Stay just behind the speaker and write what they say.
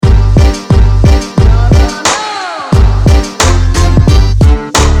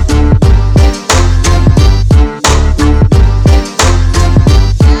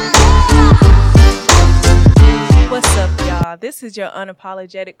This is your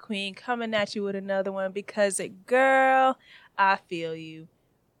unapologetic queen coming at you with another one because, girl, I feel you.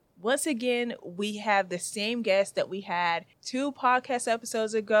 Once again, we have the same guest that we had 2 podcast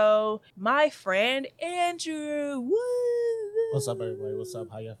episodes ago, my friend Andrew. Woo! What's up, everybody? What's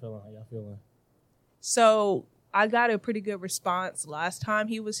up? How y'all feeling? So I got a pretty good response last time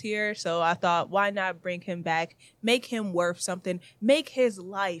he was here, so I thought, why not bring him back, make him worth something, make his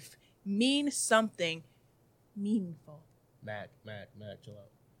life mean something meaningful. Mac, chill out.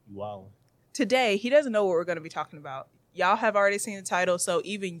 You wildin'. Today, he doesn't know what we're going to be talking about. Y'all have already seen the title, so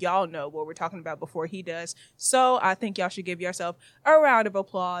even y'all know what we're talking about before he does. So I think y'all should give yourself a round of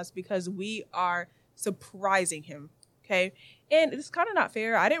applause because we are surprising him, okay? And it's kind of not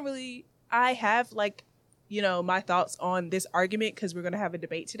fair. I have, my thoughts on this argument because we're going to have a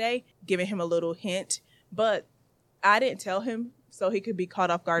debate today, giving him a little hint. But I didn't tell him so he could be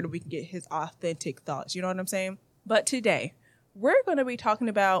caught off guard and we can get his authentic thoughts. You know what I'm saying? But today, we're going to be talking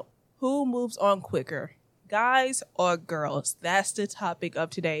about who moves on quicker, guys or girls. That's the topic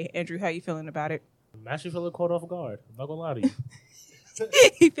of today. Andrew, how you feeling about it? I'm actually feeling caught off guard. I'm not going to lie to you.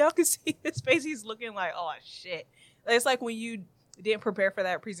 If y'all can see his face, he's looking like, oh, shit. It's like when you didn't prepare for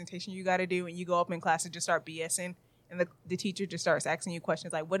that presentation you got to do and you go up in class and just start BSing and the teacher just starts asking you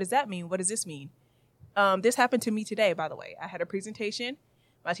questions like, what does that mean? What does this mean? This happened to me today, by the way. I had a presentation.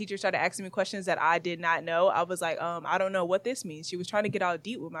 My teacher started asking me questions that I did not know. I was like, I don't know what this means. She was trying to get all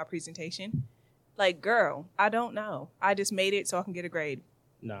deep with my presentation. Like, girl, I don't know. I just made it so I can get a grade.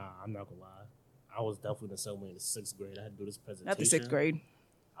 Nah, I'm not gonna lie. I was definitely the same way in the 6th grade. I had to do this presentation. Not the 6th grade.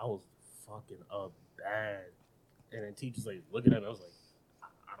 I was fucking up bad. And then teachers like looking at me, I was like,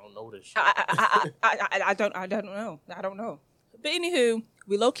 I don't know this shit. I don't know. But anywho,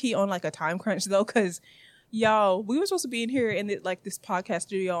 we low key on like a time crunch though, because y'all, we were supposed to be in here in this podcast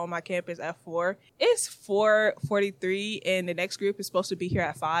studio on my campus at 4. It's 4:43 and the next group is supposed to be here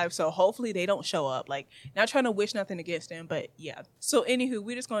at 5. So hopefully they don't show up. Like, not trying to wish nothing against them, but yeah. So anywho,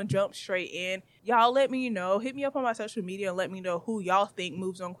 we're just going to jump straight in. Y'all let me know. Hit me up on my social media and let me know who y'all think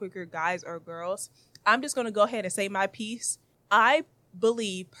moves on quicker, guys or girls. I'm just going to go ahead and say my piece. I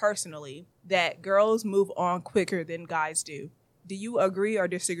believe personally that girls move on quicker than guys do. Do you agree or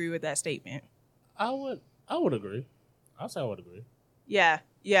disagree with that statement? I would agree. I'd say I would agree. Yeah.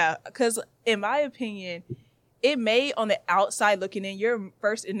 Because in my opinion, it may, on the outside looking in, your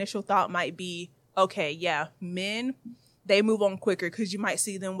first initial thought might be, okay, yeah, men, they move on quicker because you might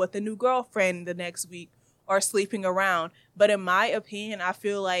see them with a new girlfriend the next week or sleeping around. But in my opinion, I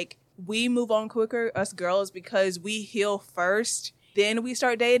feel like we move on quicker, us girls, because we heal first. Then we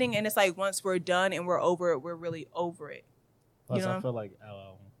start dating. And it's like once we're done and we're over it, we're really over it. Plus, I feel like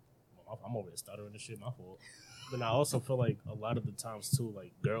I'm over here stuttering and shit, my fault. But I also feel like a lot of the times, too,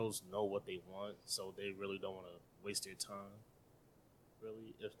 like, girls know what they want, so they really don't want to waste their time,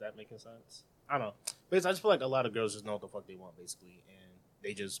 really, if that making sense. I don't know. But I just feel like a lot of girls just know what the fuck they want, basically, and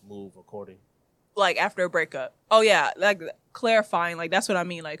they just move according. Like, after a breakup. Oh, yeah, like, clarifying, like, that's what I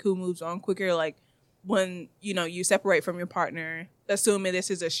mean, like, who moves on quicker, like, when, you separate from your partner, assuming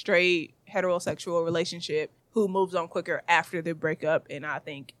this is a straight heterosexual relationship, who moves on quicker after the breakup, and I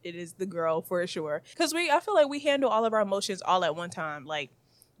think it is the girl for sure. Because I feel like we handle all of our emotions all at one time. Like,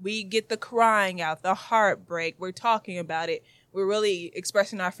 we get the crying out, the heartbreak, we're talking about it, we're really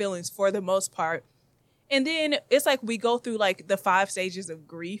expressing our feelings for the most part. And then it's like we go through, like, the 5 stages of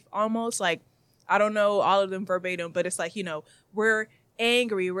grief almost. Like, I don't know all of them verbatim, but it's like, we're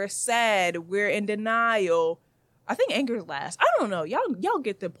angry, we're sad, we're in denial. I think anger is last. I don't know. Y'all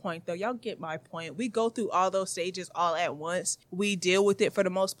get the point, though. Y'all get my point. We go through all those stages all at once. We deal with it for the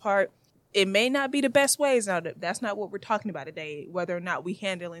most part. It may not be the best ways. Now, that's not what we're talking about today, whether or not we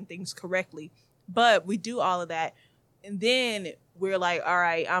handling things correctly. But we do all of that. And then we're like, all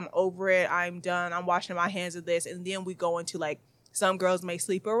right, I'm over it. I'm done. I'm washing my hands of this. And then we go into, like, some girls may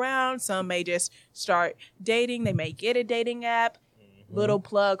sleep around. Some may just start dating. They may get a dating app. Little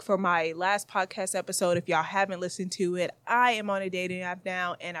plug for my last podcast episode. If y'all haven't listened to it, I am on a dating app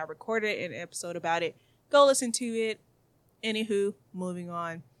now, and I recorded an episode about it. Go listen to it. Anywho, moving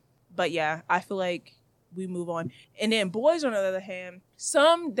on. But yeah, I feel like we move on. And then boys, on the other hand,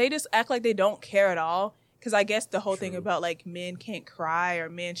 some, they just act like they don't care at all. Because I guess the whole thing about, like, men can't cry or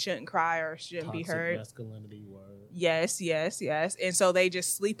men shouldn't cry or shouldn't be heard. Masculinity word. Yes. And so they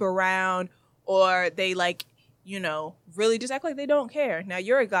just sleep around, or they, like, really just act like they don't care. Now,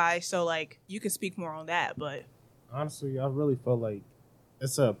 you're a guy, so, like, you can speak more on that, but... Honestly, I really feel like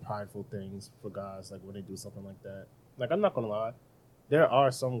it's a prideful thing for guys, like, when they do something like that. Like, I'm not gonna lie. There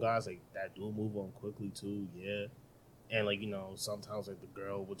are some guys, like, that do move on quickly, too, yeah. And, like, sometimes, like, the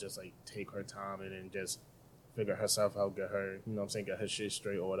girl will just, like, take her time and then just figure herself out, get her, you know what I'm saying, get her shit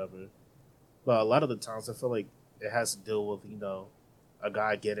straight or whatever. But a lot of the times I feel like it has to deal with, you know, a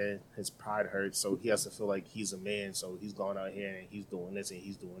guy getting his pride hurt, so he has to feel like he's a man, so he's going out here and he's doing this and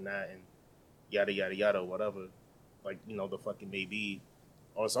he's doing that and yada yada yada, whatever. Like, you know, the fucking may be.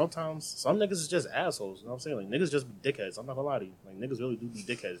 Or sometimes some niggas is just assholes, you know what I'm saying? Like, niggas just be dickheads. I'm not gonna lie to you. Like, niggas really do be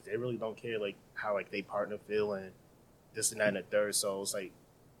dickheads. They really don't care, like, how, like, they partner feel and this and that and the third. So it's like,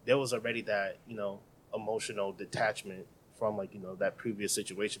 there was already that, you know, emotional detachment from, like, you know, that previous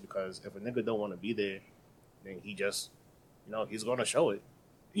situation, because if a nigga don't want to be there, then he just, you know, he's gonna show it.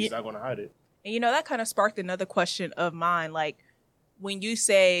 He's not gonna hide it. And, you know, that kind of sparked another question of mine. Like, when you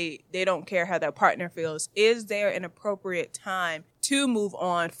say they don't care how their partner feels, is there an appropriate time to move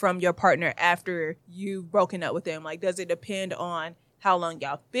on from your partner after you've broken up with them? Like, does it depend on how long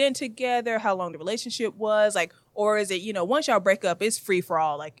y'all been together, how long the relationship was, like, or is it, you know, once y'all break up, it's free for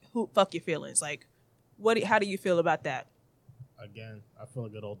all? Like, fuck your feelings? Like, how do you feel about that? Again, I feel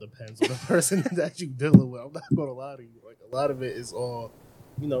like it all depends on the person that you're dealing with. I'm not gonna lie to you. Like, a lot of it is all,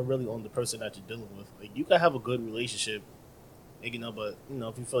 you know, really on the person that you're dealing with. Like, you can have a good relationship, you know, but, you know,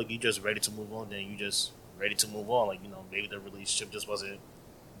 if you feel like you're just ready to move on, then you just ready to move on. Like, you know, maybe the relationship just wasn't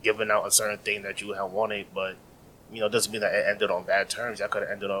giving out a certain thing that you had wanted, but, you know, it doesn't mean that it ended on bad terms. That could have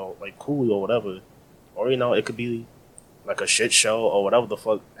ended on, like, cool or whatever. Or, you know, it could be like a shit show or whatever the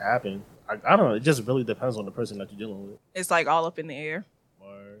fuck happened. I don't know. It just really depends on the person that you're dealing with. It's like all up in the air.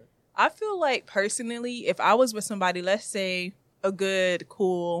 Or, I feel like personally, if I was with somebody, let's say a good,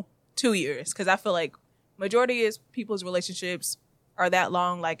 cool 2 years, because I feel like majority of people's relationships are that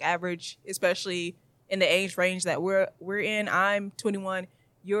long, like average, especially in the age range that we're in. I'm 21.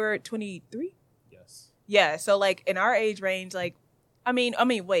 You're 23? yes. Yeah. So like in our age range, like, I mean,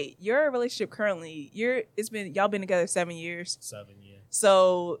 wait, your relationship currently, y'all been together 7 years. 7 years.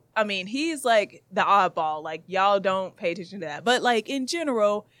 So, I mean, he's like the oddball. Like, y'all don't pay attention to that. But like in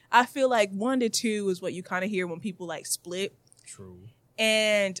general, I feel like 1 to 2 is what you kind of hear when people like split. True.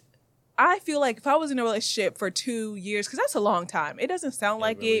 And I feel like if I was in a relationship for 2 years, because that's a long time. It doesn't sound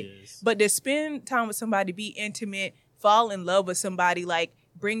like really it, is. but to spend time with somebody, be intimate, fall in love with somebody, like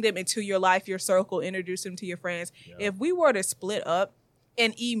bring them into your life, your circle, introduce them to your friends. Yeah. If we were to split up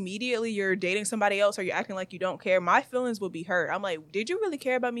and immediately you're dating somebody else or you're acting like you don't care, my feelings would be hurt. I'm like, did you really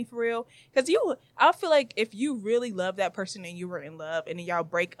care about me for real? Because I feel like if you really love that person and you were in love and then y'all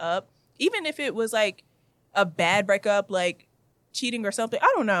break up, even if it was like a bad breakup, like cheating or something,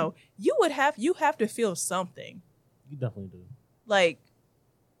 I don't know, you have to feel something. You definitely do. Like,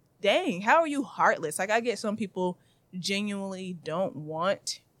 dang, how are you heartless? Like, I get some people genuinely don't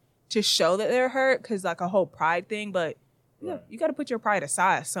want to show that they're hurt because like a whole pride thing, but yeah, Right. you got to put your pride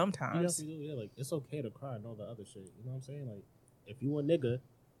aside sometimes. You definitely do. Yeah, like, it's okay to cry and all the other shit. You know what I'm saying? Like, if you a nigga,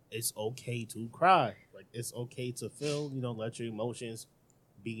 it's okay to cry. Like, it's okay to feel, you know, let your emotions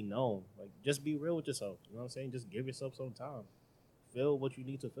be known. Like, just be real with yourself. You know what I'm saying? Just give yourself some time. Feel what you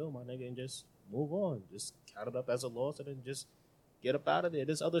need to feel, my nigga, and just move on. Just count it up as a loss and then just get up out of there.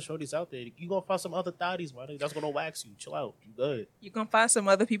 There's other shorties out there. You gonna find some other thotties, my nigga. That's gonna wax you. Chill out. You good. You can find some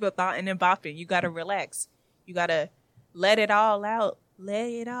other people thoughting and bopping. You got to relax. You got to let it all out. Let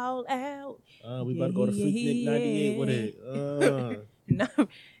it all out. We about to go to Freak Nick 98 with it. No,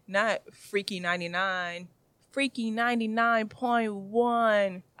 not Freaky 99. Freaky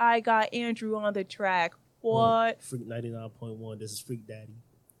 99.1. I got Andrew on the track. What? Freak 99.1. This is Freak Daddy.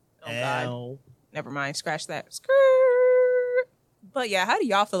 Oh, God. Ow. Never mind. Scratch that. Skirt. But yeah, how do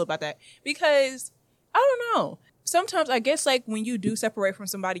y'all feel about that? Because I don't know. Sometimes I guess like when you do separate from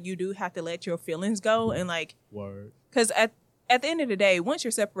somebody, you do have to let your feelings go and like, Word. because at the end of the day, once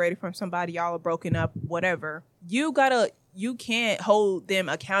you're separated from somebody, y'all are broken up, whatever, you can't hold them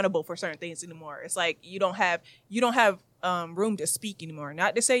accountable for certain things anymore. It's like you don't have room to speak anymore.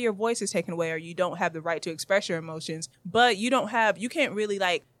 Not to say your voice is taken away or you don't have the right to express your emotions, but you can't really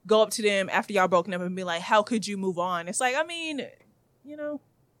like go up to them after y'all broken up and be like, how could you move on? It's like, I mean, you know,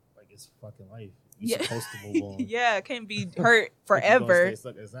 Like, it's fucking life. You're supposed to move on. Yeah, it can't be hurt Like, you're gonna forever. stay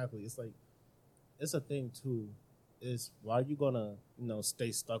stuck. Exactly. It's like, it's a thing too. Is why you gonna, you know,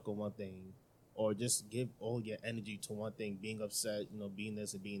 stay stuck on one thing or just give all your energy to one thing, being upset, you know, being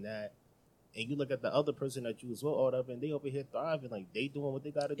this and being that. And you look at the other person that you was with all up and they over here thriving, like they doing what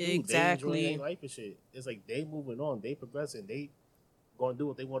they gotta do. Exactly. They enjoying their life and shit. It's like they moving on, they progressing, they gonna do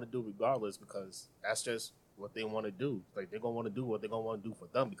what they want to do regardless because that's just what they want to do. Like they're gonna want to do what they're gonna want to do for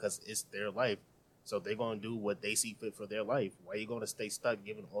them because it's their life. So they're gonna do what they see fit for their life. Why you gonna stay stuck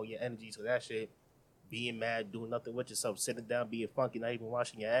giving all your energy to that shit, being mad, doing nothing with yourself, sitting down, being funky, not even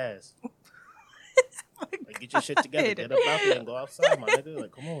washing your ass? Like get your shit together, get up out there and go outside, my nigga.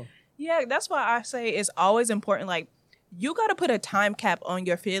 Like come on. Yeah, that's why I say it's always important. Like, you got to put a time cap on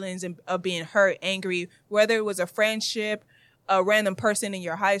your feelings of being hurt, angry, whether it was a friendship, a random person in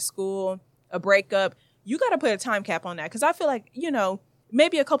your high school, a breakup. You got to put a time cap on that. Because I feel like,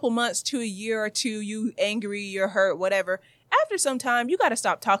 maybe a couple months to a year or two, you angry, you're hurt, whatever. After some time, you got to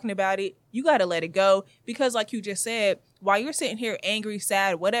stop talking about it. You got to let it go. Because like you just said, while you're sitting here angry,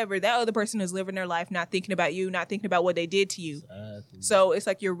 sad, whatever, that other person is living their life, not thinking about you, not thinking about what they did to you. Exactly. So it's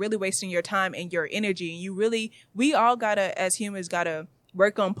like you're really wasting your time and your energy. And we all gotta, as humans, gotta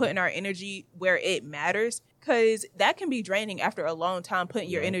work on putting our energy where it matters. Because that can be draining after a long time, putting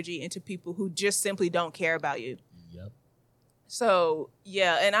your energy into people who just simply don't care about you. Yep. So,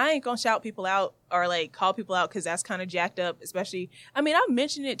 yeah, and I ain't gonna shout people out or like call people out because that's kind of jacked up, especially, I mean, I've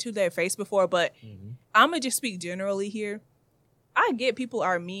mentioned it to their face before, but I'm gonna just speak generally here. I get people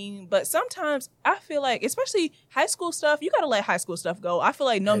are mean, but sometimes I feel like, especially high school stuff, you gotta let high school stuff go. I feel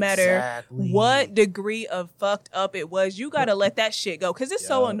like no matter what degree of fucked up it was, you gotta let that shit go because it's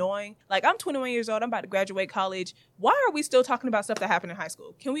so annoying. Like, I'm 21 years old, I'm about to graduate college. Why are we still talking about stuff that happened in high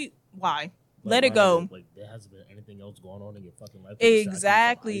school? Why? Let it go. Like, there hasn't been anything else going on in your fucking life.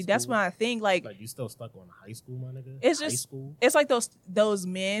 Exactly. That's my thing. Like, you still stuck on high school, my nigga? It's just, it's like those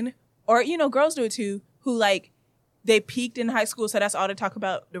men, or, girls do it too, who like, they peaked in high school, so that's all they talk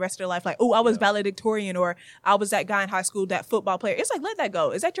about the rest of their life. Like, oh, I was valedictorian, or I was that guy in high school, that football player. It's like, let that go.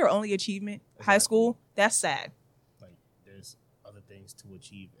 Is that your only achievement? Exactly. High school? That's sad. Like, there's other things to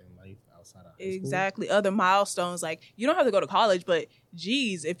achieve in life outside of high school. Exactly. Other milestones. Like, you don't have to go to college, but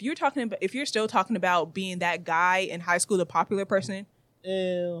geez, if you're still talking about being that guy in high school, the popular person.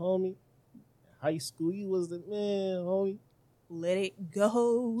 Yeah, homie. High school, you was the man, homie. Let it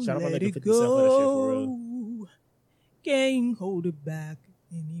go. Shout out my nigga 50 Cent for that shit for real. Can't hold it back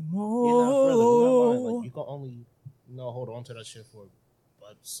anymore. Yeah, nah, brother, like, you can only, hold on to that shit for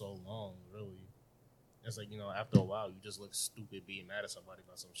but so long, really. It's like, after a while, you just look stupid being mad at somebody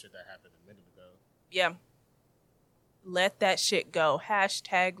about some shit that happened a minute ago. Yeah. Let that shit go.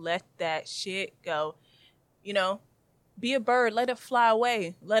 # let that shit go. Be a bird. Let it fly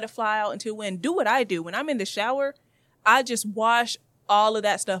away. Let it fly out into the wind. Do what I do. When I'm in the shower, I just wash all of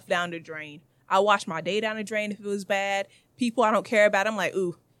that stuff down the drain. I wash my day down the drain if it was bad. People I don't care about, I'm like,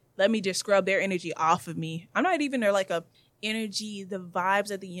 ooh, let me just scrub their energy off of me. I'm not even like a energy, the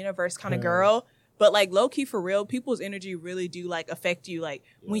vibes of the universe kind of girl. But like low key for real, people's energy really do like affect you. Like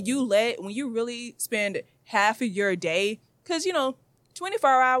when you really spend half of your day, because 24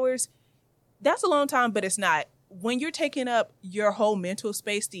 hours, that's a long time, but it's not. When you're taking up your whole mental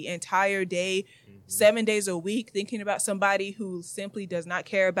space the entire day, 7 days a week, thinking about somebody who simply does not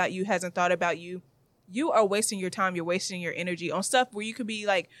care about you, hasn't thought about you, you are wasting your time. You're wasting your energy on stuff where you could be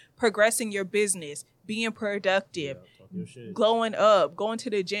like progressing your business, being productive, glowing up, going to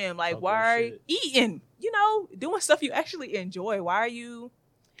the gym. Like, why are you eating? Doing stuff you actually enjoy. Why?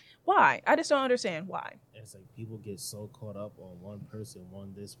 I just don't understand why. It's like people get so caught up on one person,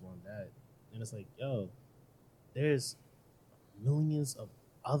 one this, one that. And it's like, yo, there's millions of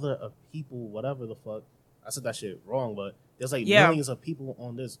other people, whatever the fuck. I said that shit wrong, but there's like millions of people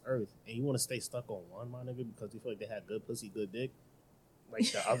on this earth, and you want to stay stuck on one, my nigga, because you feel like they had good pussy, good dick.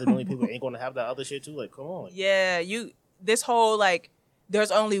 Like the other million people ain't gonna have that other shit too. Like, come on. Yeah, this whole like there's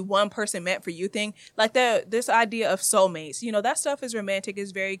only one person meant for you thing. Like this idea of soulmates. That stuff is romantic,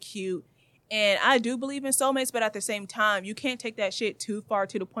 is very cute. And I do believe in soulmates, but at the same time, you can't take that shit too far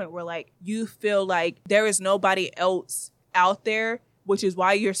to the point where like you feel like there is nobody else out there, which is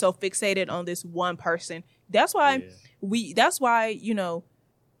why you're so fixated on this one person. That's why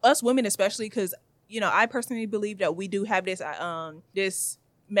us women especially, because, I personally believe that we do have this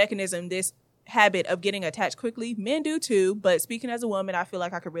mechanism, this habit of getting attached quickly. Men do too, but speaking as a woman, I feel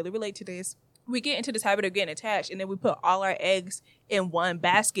like I could really relate to this. We get into this habit of getting attached, and then we put all our eggs in one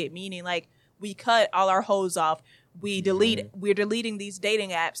basket, meaning like we cut all our hoes off. We're deleting these dating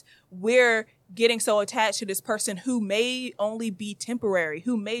apps. We're getting so attached to this person who may only be temporary,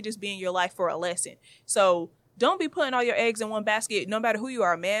 who may just be in your life for a lesson. So don't be putting all your eggs in one basket, no matter who you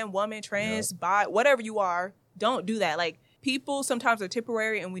are, man, woman, trans, bi, whatever you are. Don't do that. Like, people sometimes are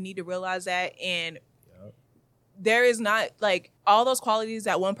temporary, and we need to realize that. And there is not, like, all those qualities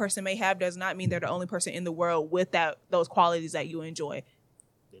that one person may have does not mean they're the only person in the world with those qualities that you enjoy.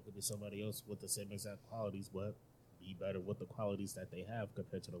 There could be somebody else with the same exact qualities, but be better with the qualities that they have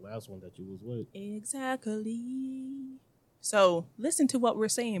compared to the last one that you was with. Exactly. So listen to what we're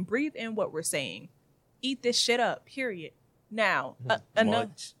saying. Breathe in what we're saying. Eat this shit up, period. Now,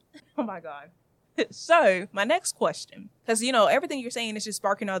 enough. Oh my God. So my next question, because, everything you're saying is just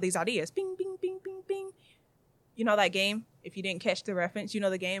sparking all these ideas. Bing, bing, bing, bing, bing. You know that game? If you didn't catch the reference, you know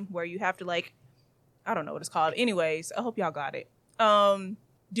the game where you have to like, I don't know what it's called. Anyways, I hope y'all got it. Do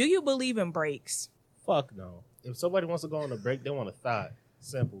you believe in breaks? Fuck no. If somebody wants to go on a break, they want a thought.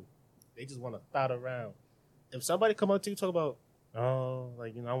 Simple. They just want to thought around. If somebody come up to you talk about, oh,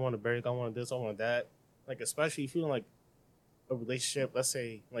 like, you know, I want a break, I want this, I want that. Like, especially if you're in like a relationship, let's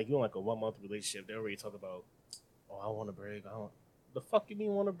say like you're in like a 1 month relationship, they already talk about, oh, I want a break. The fuck you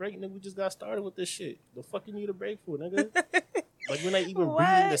mean want a break, nigga? We just got started with this shit. The fuck you need a break for, nigga? Like, we're not even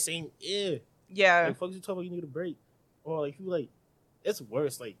breathing the same air. Yeah. Like, fuck you talking about you need a break. Or like, you like, it's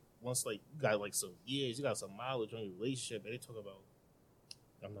worse. Like, once like you got like some years, you got some mileage on your relationship, and they talk about,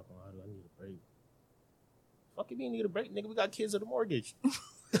 I'm not gonna lie to you, I need a break. Fuck you mean need a break, nigga? We got kids and a mortgage.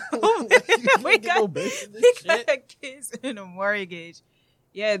 we got kids and a mortgage.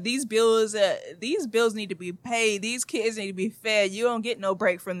 Yeah, these bills need to be paid. These kids need to be fed. You don't get no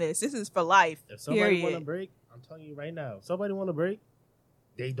break from this. This is for life. If somebody want a break, I'm telling you right now, if somebody want a break,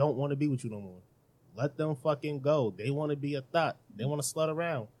 they don't want to be with you no more. Let them fucking go. They want to be a thought. They want to slut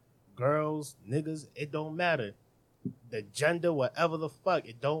around. Girls, niggas, it don't matter. The gender, whatever the fuck,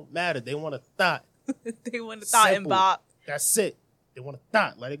 it don't matter. They want a thought. They want a thought and bop. That's it. They want a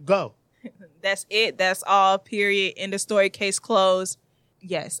thought. Let it go. That's it. That's all. Period. End of story. Case closed.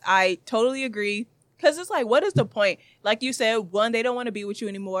 Yes, I totally agree. Because it's like, what is the point? Like you said, one, they don't want to be with you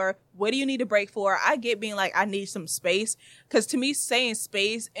anymore. What do you need a break for? I get being like, I need some space. Because to me, saying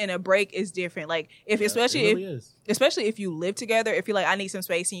space and a break is different. Like, especially if you live together, if you're like, I need some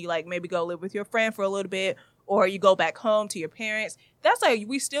space, and you like maybe go live with your friend for a little bit, or you go back home to your parents. That's like,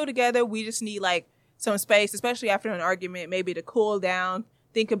 we still together. We just need like some space, especially after an argument, maybe to cool down.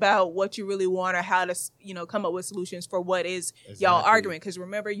 Think about what you really want or how to, come up with solutions for what is y'all arguing. Because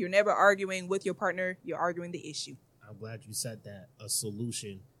remember, you're never arguing with your partner. You're arguing the issue. I'm glad you said that. A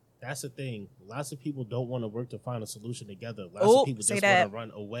solution. That's the thing. Lots of people don't want to work to find a solution together. Lots of people just want to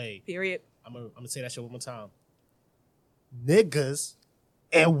run away. Period. I'm going to say that shit one more time. Niggas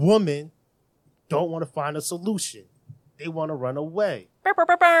and women don't want to find a solution. They want to run away.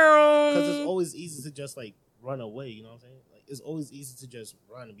 Because it's always easy to just like run away. You know what I'm saying? It's always easy to just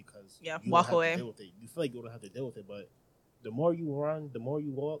run because you walk don't away. Have to deal with it. You feel like you don't have to deal with it, but the more you run, the more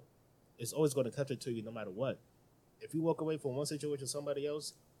you walk, it's always going to catch it to you no matter what. If you walk away from one situation with somebody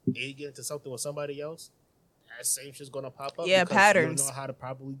else and you get into something with somebody else, that same shit's going to pop up. Yeah, because patterns. You don't know how to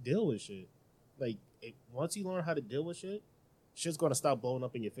properly deal with shit. Like, once you learn how to deal with shit, shit's going to stop blowing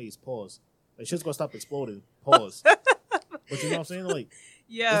up in your face. Pause. Like, shit's going to stop exploding. Pause. But you know what I'm saying? Like,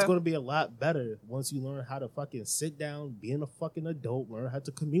 yeah, it's going to be a lot better once you learn how to fucking sit down, being a fucking adult, learn how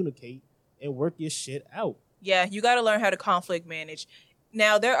to communicate, and work your shit out. Yeah, you got to learn how to conflict manage.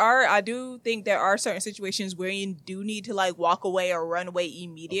 Now, I do think there are certain situations where you do need to like walk away or run away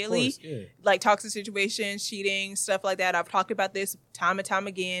immediately. Of course, yeah. Like toxic situations, cheating, stuff like that. I've talked about this time and time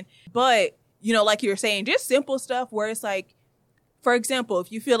again. But, like you were saying, just simple stuff where it's like, for example,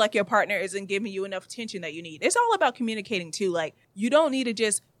 if you feel like your partner isn't giving you enough attention that you need, it's all about communicating too. Like, you don't need to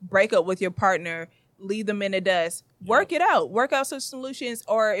just break up with your partner, leave them in the dust. Work it out. Work out some solutions.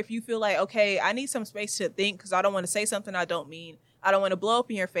 Or if you feel like, okay, I need some space to think because I don't want to say something I don't mean. I don't want to blow up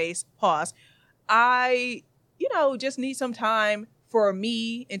in your face. Pause. I, just need some time for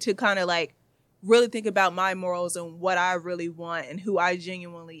me and to kind of like really think about my morals and what I really want and who I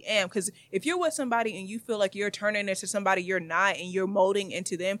genuinely am. Because if you're with somebody and you feel like you're turning into somebody you're not and you're molding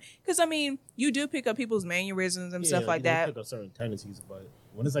into them, because you do pick up people's mannerisms and stuff like that. You pick up certain tendencies, but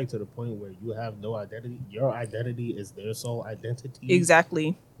when it's like to the point where you have no identity, your identity is their sole identity.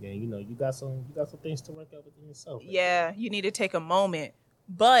 Exactly. Yeah, you got some things to work out within yourself. Yeah, you need to take a moment.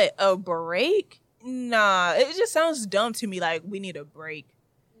 But a break? Nah, it just sounds dumb to me. Like, we need a break.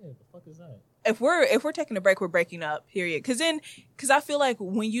 Yeah, the fuck is that? If we're taking a break, we're breaking up, period. Because I feel like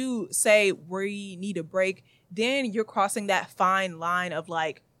when you say we need a break, then you're crossing that fine line of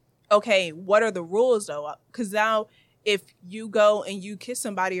like, okay, what are the rules though? Because now if you go and you kiss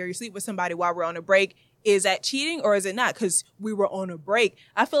somebody or you sleep with somebody while we're on a break, is that cheating or is it not? Because we were on a break.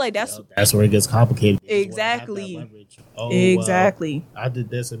 I feel like that's where it gets complicated. Exactly. Exactly. Well, I did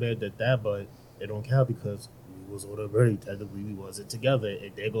this and I did that, but it don't count because was on a break. Technically, we wasn't together.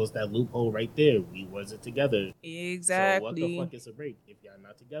 And there goes that loophole right there. We wasn't together. Exactly. So what the fuck is a break if y'all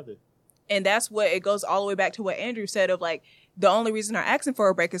not together? And that's what it goes all the way back to what Andrew said of like, the only reason they're asking for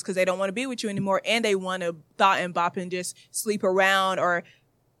a break is because they don't want to be with you anymore and they want to thought and bop and just sleep around or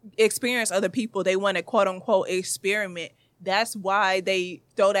experience other people. They want to quote unquote experiment. That's why they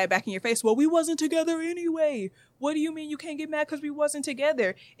throw that back in your face. Well, we wasn't together anyway. What do you mean you can't get mad because we wasn't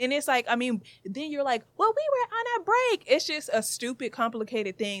together? And it's like, then you're like, well, we were on a break. It's just a stupid,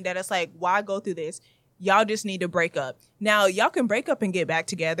 complicated thing that it's like, why go through this? y'all just need to break up. Now, y'all can break up and get back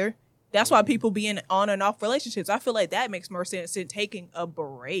together. That's why people be in on and off relationships. I feel like that makes more sense than taking a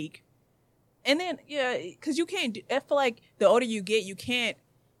break. And then, yeah, because you can't, I feel like the older you get, you can't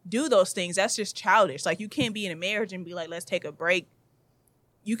do those things. That's just childish. Like, you can't be in a marriage and be like, let's take a break.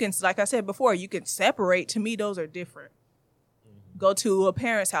 You can, like I said before, you can separate. To me, those are different. Go to a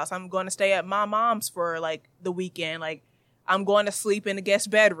parent's house. I'm going to stay at my mom's for, like, the weekend. Like, I'm going to sleep in the guest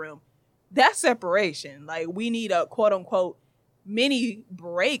bedroom. That's separation. Like, we need a quote-unquote mini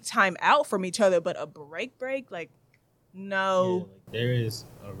break time out from each other, but a break, like, no. Yeah, like, there is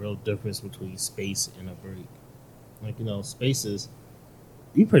a real difference between space and a break. Like, you know, space is,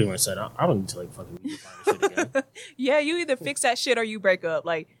 you pretty much said, I don't need to, like, fucking redefine this shit again. Yeah, you either fix that shit or you break up.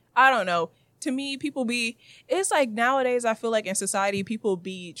 Like, I don't know. To me, it's like nowadays, I feel like in society, people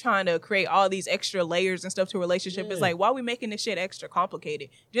be trying to create all these extra layers and stuff to a relationship. Yeah. It's like, why are we making this shit extra complicated?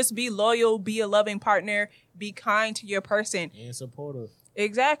 Just be loyal, be a loving partner, be kind to your person. And supportive.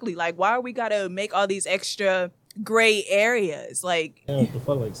 Exactly. Like, why are we gotta make all these extra gray areas? Like, yeah, what the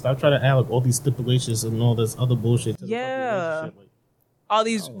fuck? Like, stop trying to add like all these stipulations and all this other bullshit to the fucking relationship. Like, all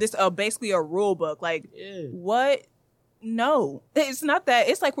these, this basically a rule book. Like, what? No, it's not that.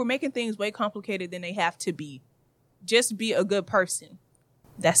 It's like we're making things way complicated than they have to be. Just be a good person.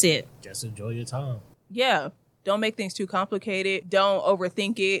 That's it. Just enjoy your time. Yeah. Don't make things too complicated. Don't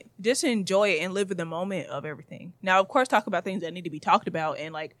overthink it. Just enjoy it and live in the moment of everything. Now, of course, talk about things that need to be talked about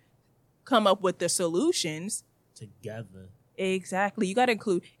and like come up with the solutions. Together. Exactly. You got to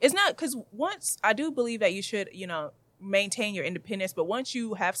include. It's not because once I do believe that you should, maintain your independence. But once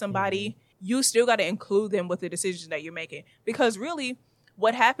you have somebody, you still got to include them with the decisions that you're making. Because really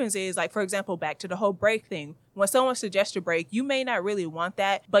what happens is, like, for example, back to the whole break thing. When someone suggests a break, you may not really want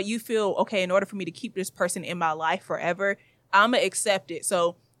that, but you feel, okay, in order for me to keep this person in my life forever, I'm going to accept it.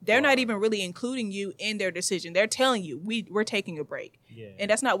 So they're not even really including you in their decision. They're telling you, we're taking a break. Yeah. And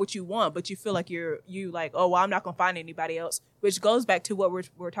that's not what you want, but you feel like you like, oh, well, I'm not going to find anybody else, which goes back to what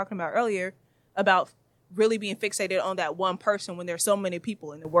we're talking about earlier about really being fixated on that one person when there's so many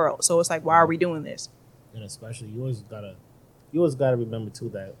people in the world. So it's like, why are we doing this? And especially, you always gotta remember too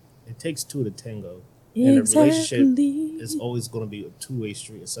that it takes two to tango. Exactly. And a relationship is always going to be a two-way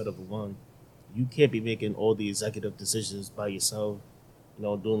street instead of a one. You can't be making all the executive decisions by yourself,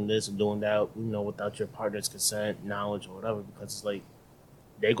 doing this and doing that, without your partner's consent, knowledge, or whatever, because it's like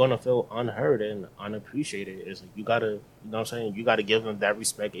they're going to feel unheard and unappreciated. It's like you got to, you know what I'm saying? You got to give them that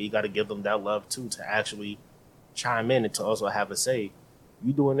respect and you got to give them that love too to actually chime in and to also have a say.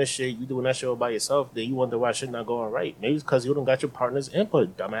 You doing this shit, you doing that shit all by yourself, then you wonder why shit not going right. Maybe it's because you don't got your partner's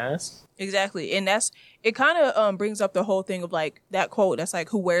input, dumbass. Exactly. And it kind of brings up the whole thing of like that quote that's like,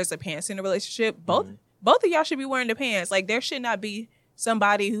 who wears the pants in a relationship? Both of y'all should be wearing the pants. Like, there should not be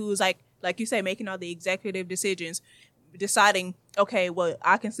somebody who's like you say, making all the executive decisions, deciding, okay, well,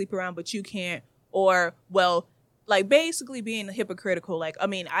 I can sleep around, but you can't. Or, well, like basically being hypocritical. Like, I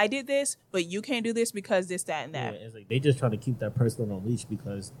mean, I did this, but you can't do this because this, that, and that. Yeah, it's like they just trying to keep that person on leash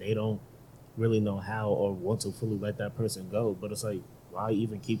because they don't really know how or want to fully let that person go. But it's like, why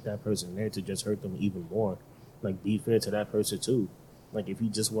even keep that person there to just hurt them even more? Like, be fair to that person too. Like, if you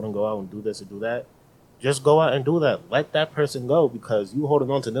just want to go out and do this and do that, just go out and do that. Let that person go because you holding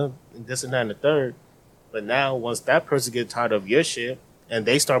on to them and this and that and the third. But now, once that person gets tired of your shit and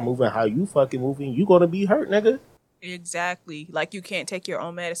they start moving how you fucking moving, you gonna be hurt, nigga. Exactly. Like, you can't take your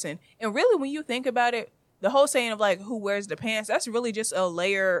own medicine. And really, when you think about it, the whole saying of like, who wears the pants, that's really just a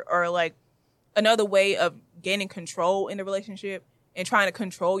layer or like another way of gaining control in the relationship and trying to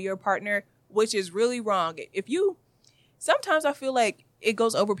control your partner, which is really wrong. Sometimes I feel like it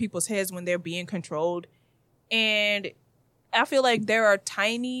goes over people's heads when they're being controlled. And I feel like there are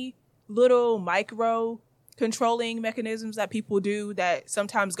tiny little micro controlling mechanisms that people do that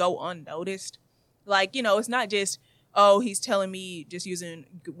sometimes go unnoticed. Like, it's not just, oh, he's telling me, just using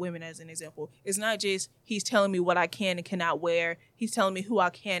women as an example, it's not just he's telling me what I can and cannot wear. He's telling me who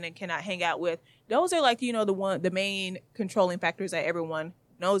I can and cannot hang out with. Those are like, the main controlling factors that everyone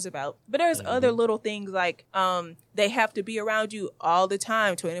knows about. But there's other little things like they have to be around you all the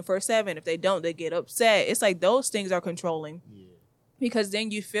time, 24/7. If they don't, they get upset. It's like those things are controlling. Yeah. Because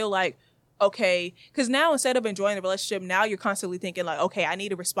then you feel like, okay, because now instead of enjoying the relationship, now you're constantly thinking like, okay, I need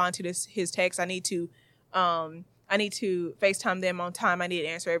to respond to his text. I need to FaceTime them on time. I need to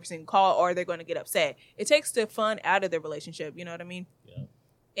answer every single call or they're going to get upset. It takes the fun out of the relationship. You know what I mean? Yeah.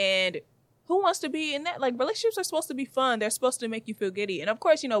 And who wants to be in that? Like, relationships are supposed to be fun. They're supposed to make you feel giddy. And of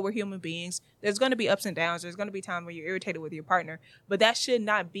course, we're human beings. There's going to be ups and downs. There's going to be times where you're irritated with your partner, but that should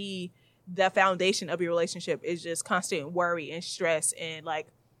not be the foundation of your relationship. Is just constant worry and stress and like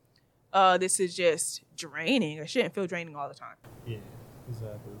this is just draining. It shouldn't feel draining all the time. Yeah,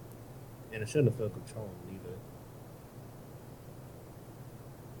 exactly. And it shouldn't feel controlling either.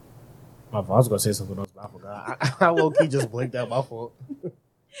 I was going to say something else, but I forgot. I low-key just blinked out. My fault.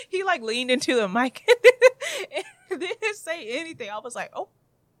 He like leaned into the mic and didn't say anything. I was like, oh.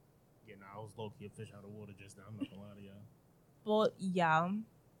 Yeah, I was low-key a fish out of water just now. I'm not going to lie to y'all. Well, yeah.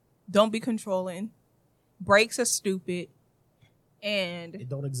 Don't be controlling. Breaks are stupid. And it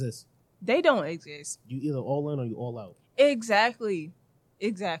don't exist. They don't exist. You either all in or you all out. Exactly.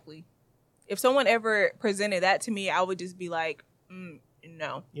 If someone ever presented that to me, I would just be like,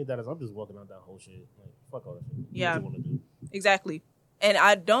 no. Yeah, that is. I'm just walking out that whole shit. Like, fuck all that shit. Yeah. What you want to do. Exactly. And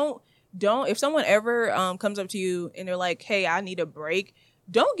I don't, if someone ever comes up to you and they're like, hey, I need a break,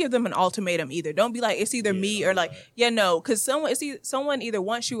 don't give them an ultimatum either. Don't be like, it's either me or like, no, because someone either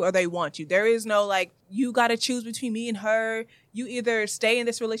wants you or they want you. There is no like, you got to choose between me and her. You either stay in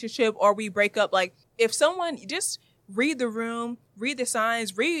this relationship or we break up. Like, if someone, just read the room, read the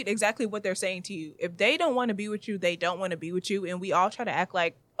signs, read exactly what they're saying to you. If they don't want to be with you, they don't want to be with you. And we all try to act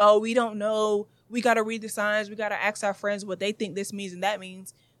like, oh, we don't know. We got to read the signs. We got to ask our friends what they think this means and that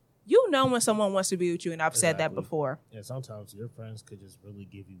means. You know when someone wants to be with you, and I've said that before. And sometimes your friends could just really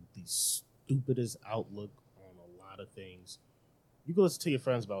give you the stupidest outlook on a lot of things. You can listen to your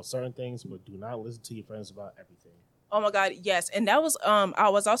friends about certain things, but do not listen to your friends about everything. Oh my God, yes. And that was, I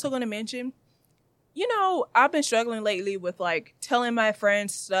was also going to mention, I've been struggling lately with like telling my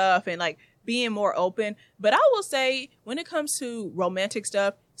friends stuff and like being more open. But I will say when it comes to romantic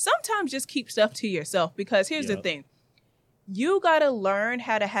stuff, sometimes just keep stuff to yourself because here's the thing. You got to learn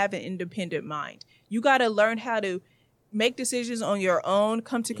how to have an independent mind. You got to learn how to make decisions on your own,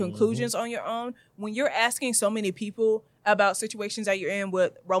 come to conclusions on your own. When you're asking so many people about situations that you're in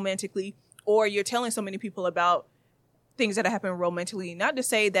with romantically, or you're telling so many people about things that happen romantically, not to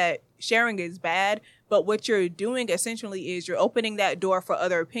say that sharing is bad, but what you're doing essentially is you're opening that door for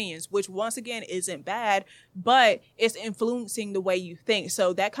other opinions, which once again isn't bad, but it's influencing the way you think.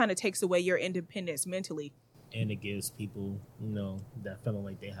 So that kind of takes away your independence mentally. And it gives people, that feeling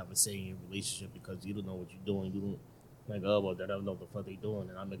like they have a say in your relationship because you don't know what you're doing. You don't, like, oh, well, they don't know what the fuck they doing,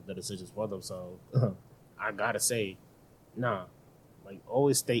 and I make the decisions for them. So I gotta say, nah, like,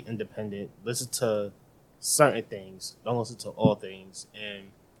 always stay independent. Listen to certain things. Don't listen to all things. And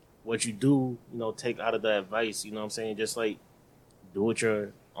what you do, take out of the advice, you know what I'm saying? Just, like, do it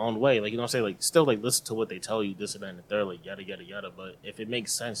your own way. Like, you know what I'm saying? Like, still, like, listen to what they tell you, this and that and the third, like, yada, yada, yada. But if it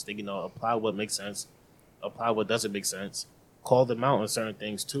makes sense, then, apply what makes sense. Apply what doesn't make sense. Call them out on certain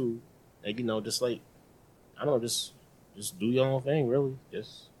things too. Like, just like, I don't know, just do your own thing, really.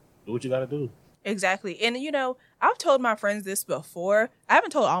 Just do what you gotta do. Exactly. And I've told my friends this before. I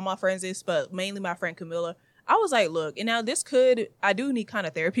haven't told all my friends this, but mainly my friend Camilla. I was like, look, and now I do need kind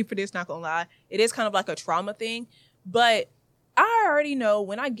of therapy for this, not gonna lie. It is kind of like a trauma thing. But I already know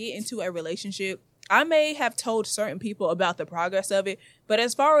when I get into a relationship, I may have told certain people about the progress of it, but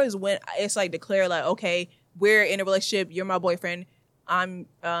as far as when it's like declare like, okay, we're in a relationship, you're my boyfriend, I'm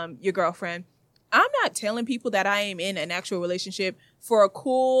your girlfriend, I'm not telling people that I am in an actual relationship for a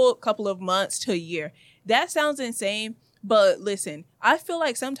cool couple of months to a year. That sounds insane, but listen, I feel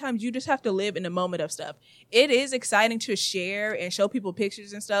like sometimes you just have to live in the moment of stuff. It is exciting to share and show people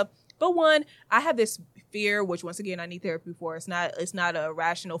pictures and stuff, but one, I have this fear, which once again I need therapy for. It's not a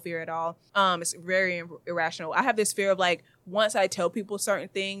rational fear at all. It's very irrational. I have this fear of like once I tell people certain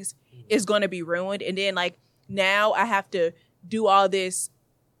things, it's going to be ruined, and then like now I have to do all this,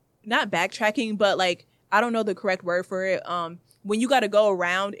 not backtracking, but like I don't know the correct word for it. When you got to go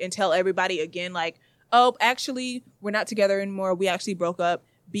around and tell everybody again, like, oh, actually we're not together anymore. We actually broke up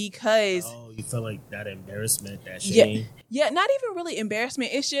because. Oh, you feel like that embarrassment, that shame. Yeah, not even really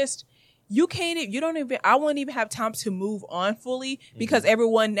embarrassment. It's just. I won't even have time to move on fully because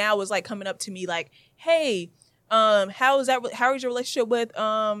everyone now is like coming up to me like, hey, how is your relationship with,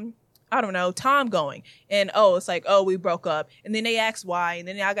 I don't know, Tom going? And, it's like, we broke up. And then they ask why. And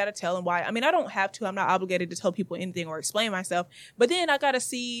then I got to tell them why. I mean, I don't have to. I'm not obligated to tell people anything or explain myself. But then I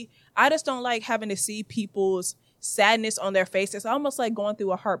just don't like having to see people's sadness on their face. It's almost like going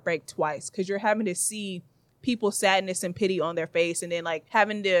through a heartbreak twice because you're having to see people's sadness and pity on their face, and then like I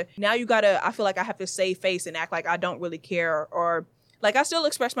feel like I have to save face and act like I don't really care, or like I still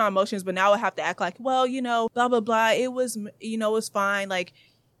express my emotions, but now I have to act like, well, blah blah blah, it was it's fine, like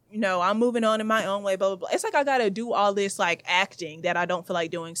I'm moving on in my own way, blah blah blah. It's like I gotta do all this like acting that I don't feel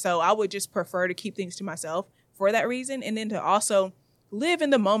like doing, so I would just prefer to keep things to myself for that reason, and then to also live in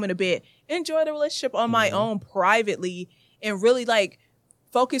the moment a bit, enjoy the relationship on my own privately, and really like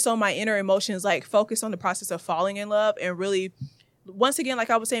focus on my inner emotions, like focus on the process of falling in love and really once again, like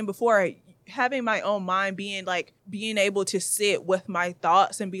I was saying before, having my own mind, being able to sit with my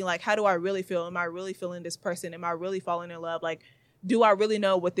thoughts and being like, how do I really feel? Am I really feeling this person? Am I really falling in love? Like, do I really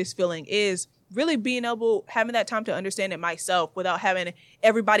know what this feeling is? Really being able, having that time to understand it myself without having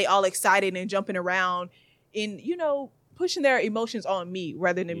everybody all excited and jumping around and, you know, pushing their emotions on me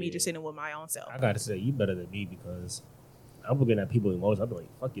rather than me just sitting with my own self. I gotta say, you better than me because I'm looking at people's emotions. I'll be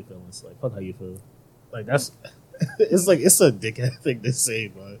like, fuck your feelings. Like, fuck how you feel. Like, that's, it's like, it's a dickhead thing to say,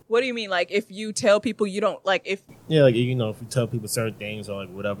 but. What do you mean? Like, if you tell people you don't, like, if. Yeah, like, you know, if you tell people certain things or,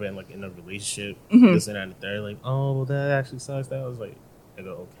 like, whatever, and, like, in a relationship, this and that and the third, like, oh, that actually sucks. That was like, I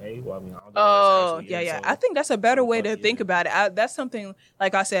go, okay. Well, I mean, I don't know. Yeah. I think that's a better way to think about it. That's something,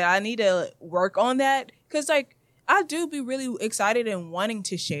 like I said, I need to work on that. Because, like, I do be really excited and wanting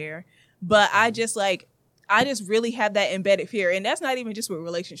to share. But I just really have that embedded fear. And that's not even just with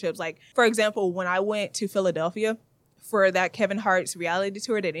relationships. Like, for example, when I went to Philadelphia for that Kevin Hart's reality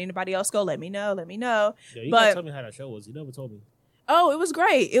tour, did anybody else go? Let me know. Yeah, you gotta tell me how that show was. You never told me. Oh, it was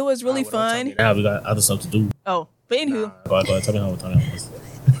great. It was really fun. Now we got other stuff to do. Oh, but anywho. Go ahead. Tell me how it was.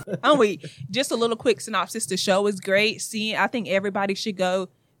 I'm weak. Just a little quick synopsis. The show is great. I think everybody should go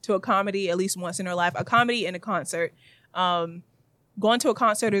to a comedy at least once in their life. A comedy and a concert. Going to a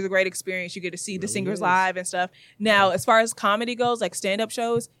concert is a great experience. You get to see the singers live and stuff. Now, as far as comedy goes, like stand-up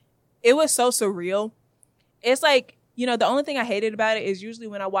shows, it was so surreal. It's like, you know, the only thing I hated about it is usually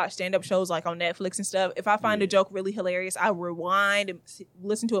when I watch stand-up shows like on Netflix and stuff, if I find a joke really hilarious, I rewind and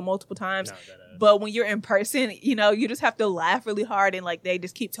listen to it multiple times. But when you're in person, you know, you just have to laugh really hard and like they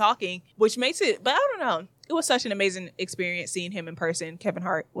just keep talking, which makes it, but I don't know. It was such an amazing experience seeing him in person, Kevin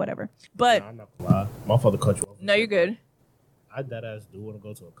Hart, whatever. But I'm not gonna lie. My father cut you off. No, you're good. I deadass do want to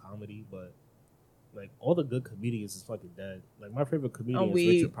go to a comedy, but like all the good comedians is fucking dead. Like my favorite comedian is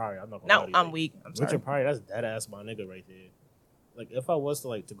Richard Pryor. I'm not gonna lie to you. I'm weak. I'm sorry. Richard Pryor, that's deadass my nigga right there. Like if I was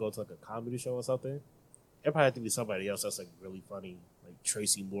to go to like a comedy show or something, it probably have to be somebody else that's like really funny, like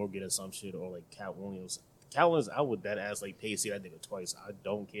Tracy Morgan or some shit, or like Cat Williams. Cat Williams, I would deadass like pay to see that nigga twice. I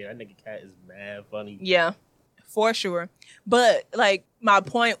don't care. That nigga Cat is mad funny. Yeah, for sure. But like my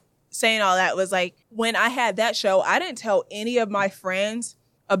point saying all that was like when I had that show, I didn't tell any of my friends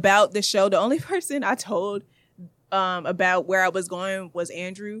about the show. The only person I told about where I was going was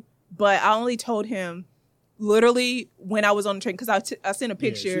Andrew, but I only told him literally when I was on the train because I sent a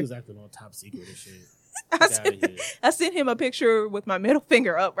picture. Yeah, she was acting on Top Secret and shit. I sent him a picture with my middle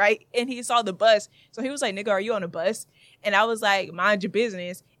finger up, right? And he saw the bus. So he was like, nigga, are you on a bus? And I was like, mind your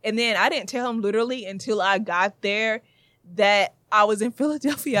business. And then I didn't tell him literally until I got there that I was in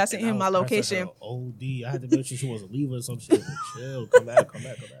Philadelphia. I sent him my location. OD. I had to make sure she wasn't leaving or some shit. Like, chill. Come back.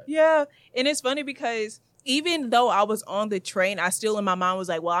 Yeah. And it's funny because even though I was on the train, I still in my mind was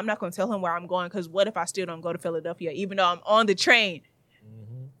like, well, I'm not going to tell him where I'm going because what if I still don't go to Philadelphia, even though I'm on the train?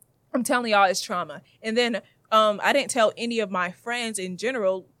 Mm-hmm. I'm telling y'all it's trauma. And then I didn't tell any of my friends in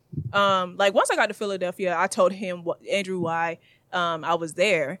general. Like once I got to Philadelphia, I told him, Andrew, why I was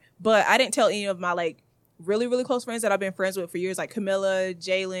there. But I didn't tell any of my like really, really close friends that I've been friends with for years, like Camilla,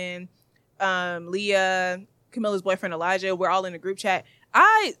 Jalen, Leah, Camilla's boyfriend, Elijah. We're all in a group chat.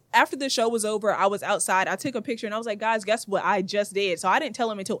 After the show was over, I was outside. I took a picture and I was like, guys, guess what I just did? So I didn't tell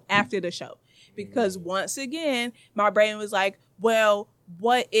them until after the show because once again, my brain was like, well,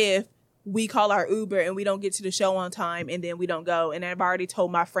 what if we call our Uber and we don't get to the show on time and then we don't go? And I've already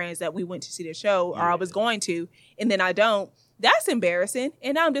told my friends that we went to see the show or I was going to, and then I don't. That's embarrassing.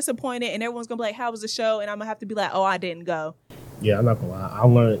 And now I'm disappointed and everyone's going to be like, how was the show? And I'm going to have to be like, oh, I didn't go. Yeah, I'm not going to lie. I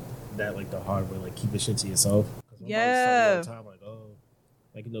learned that like the hard way, like keep the shit to yourself. Yeah. All the time, like, oh,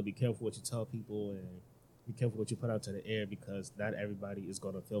 like, you know, be careful what you tell people and be careful what you put out to the air because not everybody is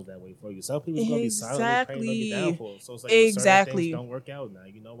going to feel that way for you. Some people's going to be silently praying on your downfall. So it's like certain things don't work out now.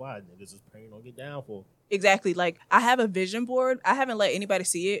 You know why? Niggas is praying on your downfall. Exactly. Like, I have a vision board. I haven't let anybody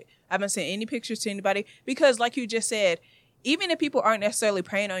see it. I haven't sent any pictures to anybody because, like you just said, even if people aren't necessarily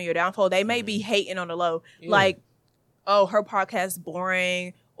praying on your downfall, they may be hating on the low. Yeah. Like, oh, her podcast is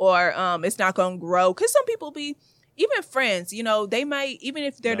boring or it's not going to grow. Because some people be, even friends, you know, they might, even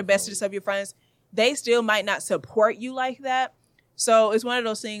if they're the bestest of your friends, they still might not support you like that. So it's one of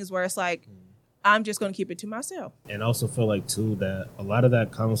those things where it's like, I'm just going to keep it to myself. And I also feel like, too, that a lot of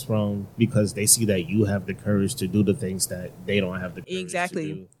that comes from because they see that you have the courage to do the things that they don't have the courage to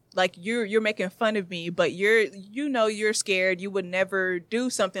do. Like you're making fun of me, but you're scared. You would never do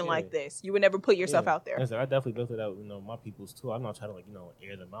something like this. You would never put yourself out there. I definitely built it out, you know, my people's too. I'm not trying to like, you know,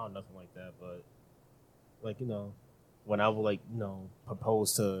 air them out, nothing like that. But like, you know, when I would like, you know,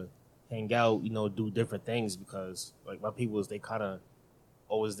 propose to hang out, you know, do different things because like my people's, they kind of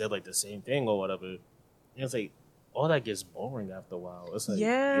always did like the same thing or whatever. And it's like all that gets boring after a while. It's like, yo,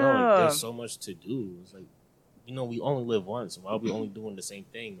 Yeah. like, there's so much to do. It's like, we only live once. Why are we only doing the same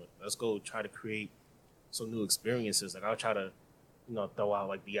thing? Like, let's go try to create some new experiences. Like, I'll try to, throw out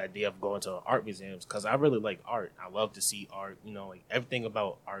like the idea of going to art museums because I really like art. I love to see art. Like everything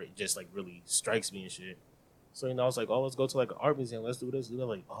about art just like really strikes me and shit. So I was like, oh, let's go to like an art museum. Let's do this. Do that.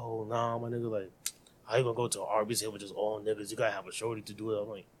 Like, oh nah, my nigga, like, how you gonna go to an art museum with just all niggas? You gotta have a shorty to do it. I'm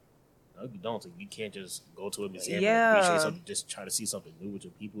like, no, you don't. Like, you can't just go to a museum and appreciate something. Just try to see something new with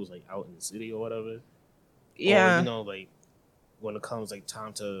your peoples, like out in the city or whatever. Yeah. Or, like when it comes like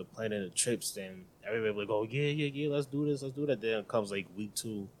time to planning the trips, then everybody will go, yeah, let's do this, let's do that. Then it comes like week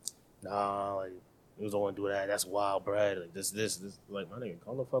 2, nah, like we don't want to do that. That's wild, Brad. Like this. Like, my nigga,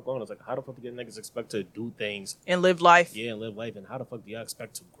 come the fuck on. It's like, how the fuck do you niggas expect to do things and live life? Yeah, and live life. And how the fuck do y'all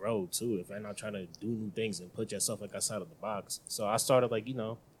expect to grow too if you're not trying to do new things and put yourself like outside of the box? So I started like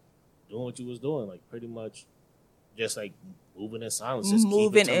doing what you was doing, like pretty much just like moving in silence, just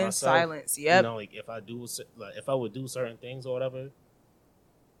moving keep it to in myself. silence. Yep. Like if I would do certain things or whatever,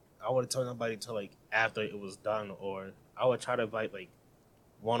 I wouldn't tell nobody till like after it was done, or I would try to invite like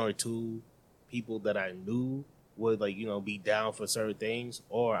 1 or 2 people that I knew would like be down for certain things,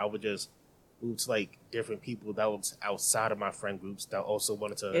 or I would just move to like different people that was outside of my friend groups that also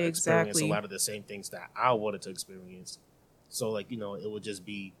wanted to experience a lot of the same things that I wanted to experience. So like it would just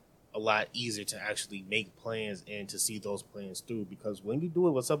be a lot easier to actually make plans and to see those plans through, because when you do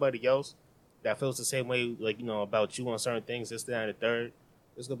it with somebody else that feels the same way, like about you on certain things, this, that, and the third,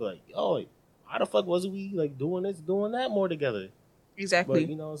 it's gonna be like, yo, like, how the fuck wasn't we like doing this, doing that more together? Exactly.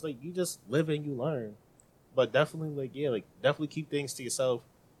 But it's like you just live and you learn. But definitely definitely keep things to yourself.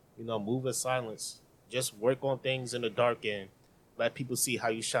 Move in silence. Just work on things in the dark and let people see how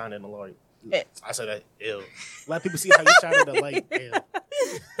you shine in the light. I said that ill. Let people see how you shine in the light. Ill.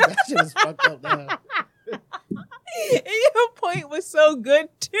 That shit is fucked up now. Your point was so good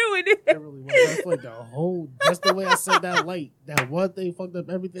too. It really was. That's like just the way I said that light. That one thing fucked up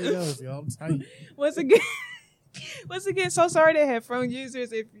everything else, yo. I'm tight. Once again, so sorry to headphone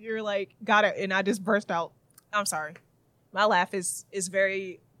users if you're like, got it, and I just burst out. I'm sorry. My laugh is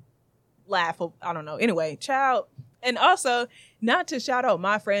very laughable. I don't know. Anyway, child. And also, not to shout out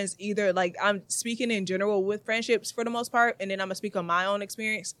my friends either. Like, I'm speaking in general with friendships for the most part, and then I'm going to speak on my own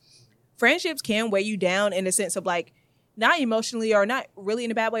experience. Friendships can weigh you down in the sense of, like, not emotionally or not really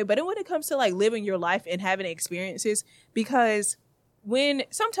in a bad way, but when it comes to, like, living your life and having experiences, because when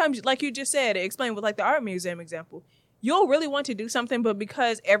sometimes, like you just said, explain with, like, the art museum example, you'll really want to do something, but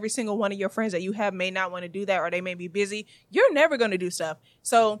because every single one of your friends that you have may not want to do that, or they may be busy, you're never going to do stuff.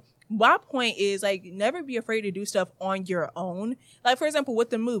 So my point is, like, never be afraid to do stuff on your own. Like, for example, with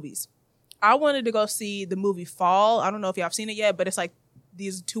the movies, I wanted to go see the movie Fall. I don't know if y'all have seen it yet, but it's like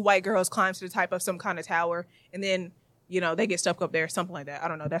these 2 white girls climb to the top of some kind of tower, and then, they get stuck up there, something like that. I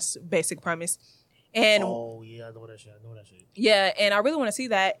don't know. That's basic premise. And oh, yeah, I know that shit. Yeah, and I really want to see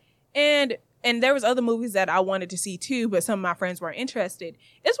that. And there was other movies that I wanted to see too, but some of my friends weren't interested.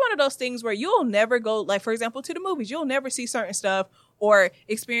 It's one of those things where you'll never go, like, for example, to the movies. You'll never see certain stuff or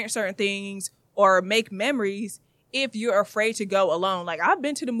experience certain things or make memories if you're afraid to go alone. Like, I've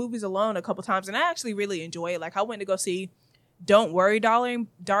been to the movies alone a couple times, and I actually really enjoy it. Like, I went to go see Don't Worry, Darling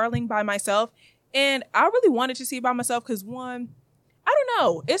by myself, and I really wanted to see it by myself because, one, I don't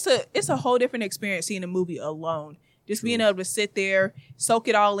know, it's a whole different experience seeing a movie alone. Just being able to sit there, soak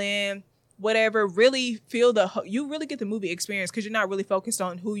it all in, whatever, really feel you really get the movie experience because you're not really focused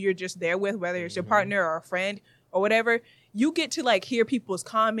on who you're just there with, whether it's your partner or a friend or whatever. You get to, like, hear people's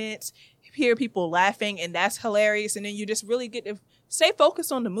comments, hear people laughing, and that's hilarious. And then you just really get to stay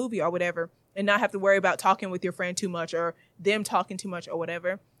focused on the movie or whatever and not have to worry about talking with your friend too much or them talking too much or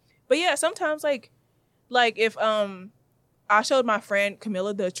whatever. But yeah, sometimes like if I showed my friend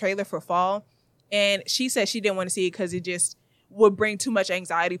Camilla the trailer for Fall, and she said she didn't want to see it because it just would bring too much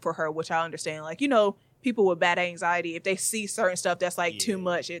anxiety for her, which I understand. Like, people with bad anxiety, if they see certain stuff that's like too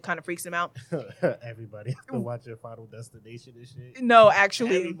much, it kind of freaks them out. Everybody have to watch your Final Destination and shit. No,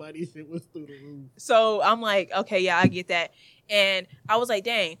 actually. Everybody's shit was through the roof. So I'm like, okay, yeah, I get that. And I was like,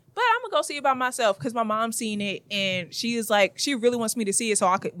 dang, but I'm going to go see it by myself because my mom's seen it. And she is like, she really wants me to see it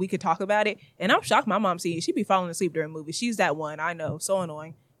so we could talk about it. And I'm shocked my mom seen it. She'd be falling asleep during movies. She's that one. I know. So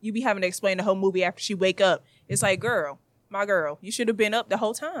annoying. You be having to explain the whole movie after she wake up. It's like, girl, my girl, you should have been up the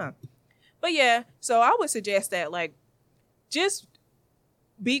whole time. But yeah, so I would suggest that, like, just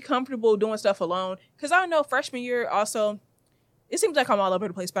be comfortable doing stuff alone. Because I know freshman year also, it seems like I'm all over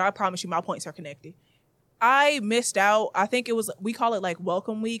the place, but I promise you my points are connected. I missed out. I think we call it like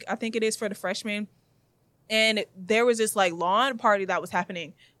welcome week. I think it is for the freshmen. And there was this like lawn party that was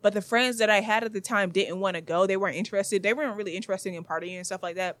happening, but the friends that I had at the time didn't want to go. They weren't interested. They weren't really interested in partying and stuff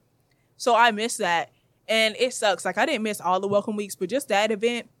like that. So I missed that. And it sucks. Like, I didn't miss all the welcome weeks, but just that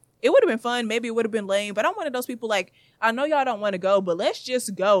event, it would have been fun. Maybe it would have been lame, but I'm one of those people like, I know y'all don't want to go, but let's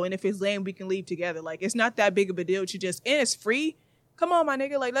just go. And if it's lame, we can leave together. Like, it's not that big of a deal to just, and it's free. Come on, my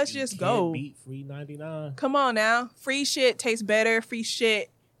nigga. Like, let's just go. Beat free 99. Come on now. Free shit tastes better. Free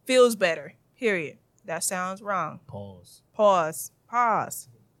shit feels better. Period. That sounds wrong. Pause.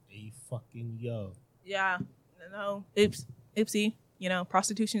 Hey, fucking yo. Yeah. No. Oopsie. You know,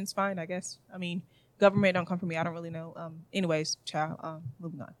 prostitution's fine, I guess. I mean, government don't come for me. I don't really know. Anyways, child.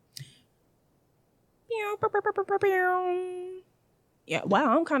 Moving on. Yeah.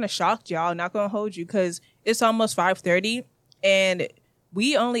 Wow. I'm kind of shocked, y'all. Not gonna hold you because it's almost 5:30, and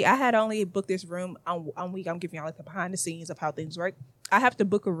I had only booked this room on week. I'm giving y'all like the behind the scenes of how things work. I have to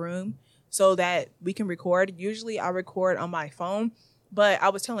book a room so that we can record. Usually I record on my phone, but I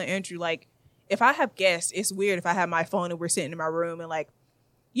was telling Andrew, like, if I have guests, it's weird if I have my phone and we're sitting in my room and like,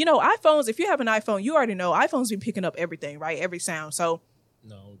 you know, iPhones, if you have an iPhone, you already know iPhones be picking up everything, right? Every sound. So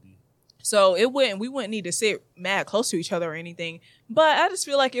we wouldn't need to sit mad close to each other or anything. But I just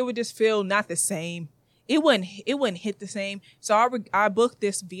feel like it would just feel not the same. It wouldn't hit the same. So I booked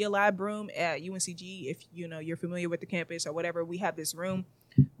this via Lab room at UNCG. If you know you're familiar with the campus or whatever, we have this room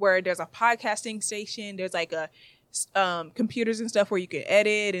where there's a podcasting station. There's like a computers and stuff where you can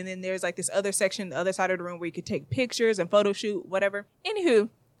edit, and then there's like this other section, the other side of the room where you could take pictures and photo shoot, whatever. Anywho,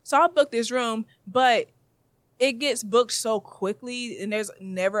 so I booked this room, but it gets booked so quickly and there's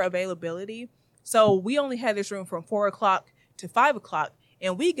never availability. So we only had this room from 4:00 to 5:00,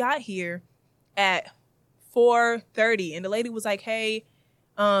 and we got here at 4:30, and the lady was like, "Hey,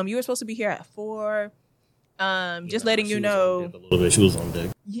 you were supposed to be here at 4. Just letting you know." A little bit. She was on deck.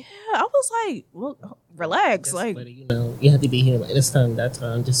 Yeah, I was like, "Well, relax." Just like, letting you know, you have to be here like this time, that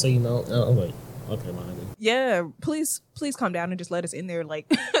time, just so you know. I'm like, okay, my nigga. Yeah, please calm down and just let us in there. Like,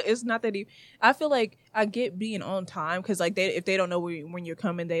 it's not that deep. I feel like I get being on time because like if they don't know when you're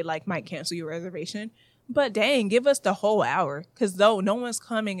coming, they like might cancel your reservation. But dang, give us the whole hour, because though no one's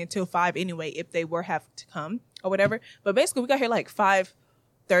coming until 5 anyway, if they were have to come or whatever. But basically, we got here like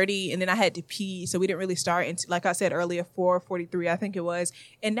 5:30, and then I had to pee, so we didn't really start until, like I said earlier, 4:43, I think it was.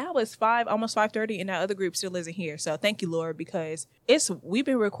 And now it's almost 5:30, and that other group still isn't here. So thank you, Lord, because we've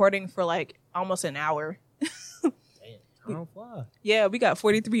been recording for like almost an hour. Damn, time fly. Yeah, we got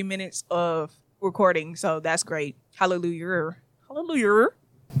 43 minutes of recording, so that's great. Hallelujah.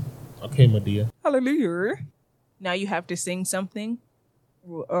 Okay, Madea. Hallelujah. Now you have to sing something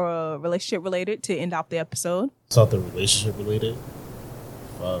relationship related to end off the episode. Something relationship related?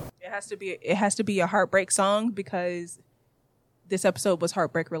 Fuck. It has to be a heartbreak song because this episode was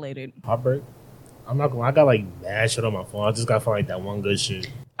heartbreak related. Heartbreak? I'm not gonna. I got like mad shit on my phone. I just gotta find like that one good shit.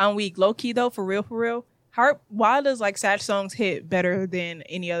 I'm weak. Low key though, for real. Why does like sad songs hit better than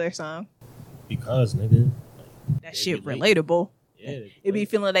any other song? Because nigga, that shit relatable. Yeah, it be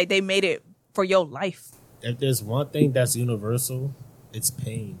feeling like they made it for your life. If there's one thing that's universal, it's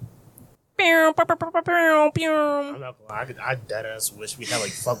pain. I'm not gonna lie, I deadass wish we had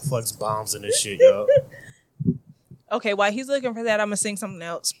like fuck flex bombs in this shit, yo. Okay, while he's looking for that, I'm gonna sing something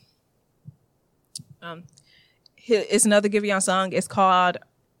else. It's another Giveon song. It's called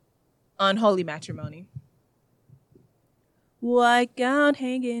Unholy Matrimony. White gown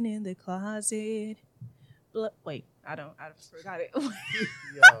hanging in the closet. Wait, I forgot it.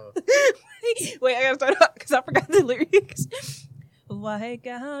 Yo. Wait, I gotta start up because I forgot the lyrics. White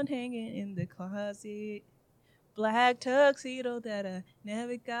gown hanging in the closet. Black tuxedo that I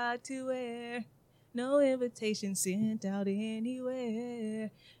never got to wear. No invitation sent out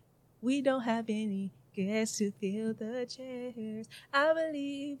anywhere. We don't have any guests to fill the chairs. I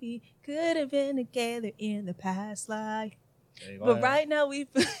believe we could have been together in the past life. Hey, but right now we're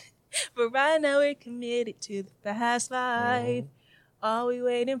committed to the past life. All we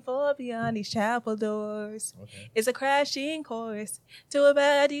waiting for beyond these chapel doors is a crashing chorus to a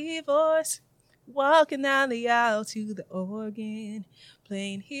bad divorce. Walking down the aisle to the organ,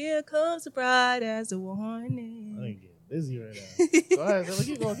 playing "Here Comes the Bride" as a warning. I ain't getting busy right now. Go ahead,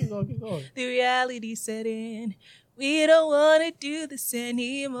 keep going. The reality set in. We don't want to do this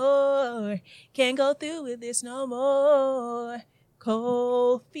anymore. Can't go through with this no more.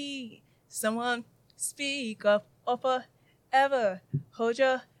 Cold feet. Someone speak up or forever. Hold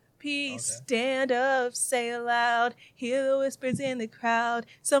your peace. Okay. Stand up, say it loud. Hear the whispers in the crowd.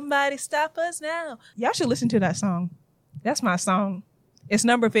 Somebody stop us now. Y'all should listen to that song. That's my song. It's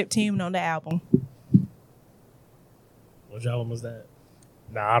number 15 on the album. Which album was that?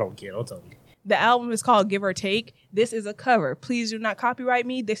 Nah, I don't care. Don't tell me. The album is called Give or Take. This is a cover. Please do not copyright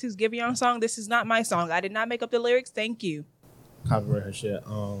me. This is Giveon's song. This is not my song. I did not make up the lyrics. Thank you. Copyright her shit.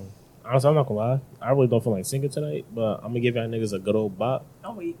 Honestly, I'm not gonna lie. I really don't feel like singing tonight, but I'm gonna give y'all niggas a good old bop.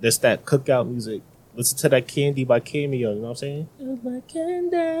 Oh, wait. That's that cookout music. Listen to that Candy by Cameo. You know what I'm saying? My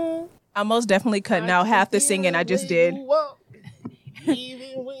candy. I'm most definitely cutting out half the singing I just did.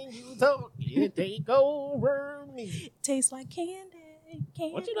 Even when you talk, you take over me. Tastes like candy.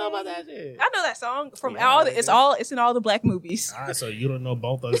 What you know about that shit? I know that song from Yeah, all the, yeah. it's in all the Black movies. All right, so you don't know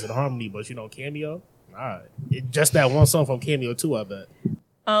Bone Thugs and Harmony, but you know Cameo. All right, just that one song from Cameo too. I bet.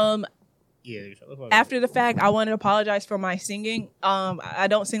 Yeah. After the fact, I want to apologize for my singing. I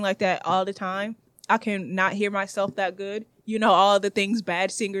don't sing like that all the time. I can not hear myself that good. You know, all the things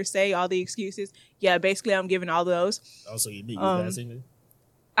bad singers say, all the excuses. Yeah, basically, I'm giving all those. Also, you think you're a bad singer?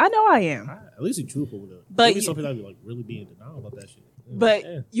 I know I am. All right, at least you're truthful with it. But maybe some people be like really being denial about that shit. But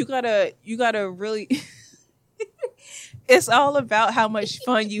yeah. you gotta really. It's all about how much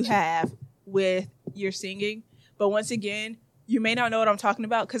fun you have with your singing. But once again, you may not know what I'm talking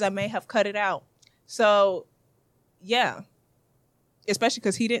about because I may have cut it out. So, yeah. Especially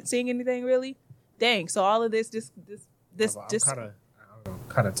because he didn't sing anything really. Dang. So all of this. I'm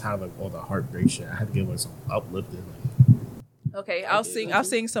kind of tired of all the heartbreak shit. I had to give like some uplifting. Okay, I'll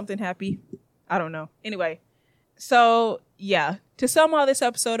sing something happy. I don't know. Anyway, so yeah. To sum all this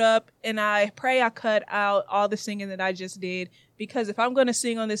episode up, and I pray I cut out all the singing that I just did, because if I'm going to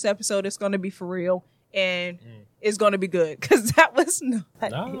sing on this episode, it's going to be for real, and it's going to be good, because that was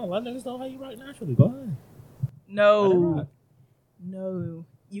not. No, let niggas know how you rock naturally. Go ahead. No.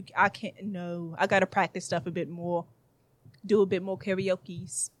 I can't. No, I got to practice stuff a bit more. Do a bit more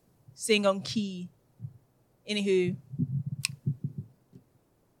karaoke's. Sing on key. Anywho,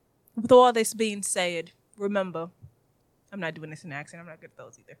 with all this being said, remember, I'm not doing this in accent. I'm not good at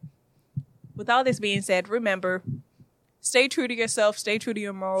those either. With all this being said, remember, stay true to yourself. Stay true to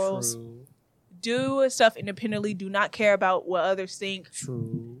your morals. True. Do stuff independently. Do not care about what others think.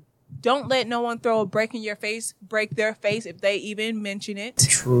 True. Don't let no one throw a break in your face. Break their face if they even mention it.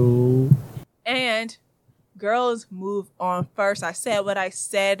 True. And girls, move on first. I said what I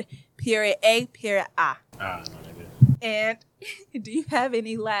said. Period A, period I. No, nigga. And do you have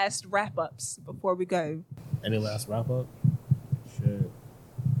any last wrap-ups before we go? Any last wrap-up? Shit.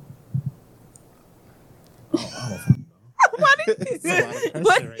 I don't fucking know. What It's a lot of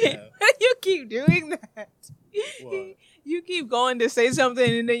pressure right now. You keep doing that. What? You keep going to say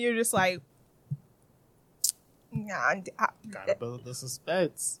something and then you're just like, nah. Gotta build the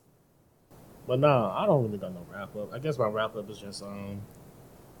suspense. But no, I don't really got no wrap up. I guess my wrap up is just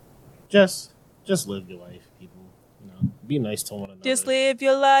live your life, people. You know, be nice to one another. Just live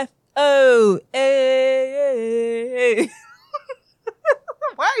your life. Oh, hey.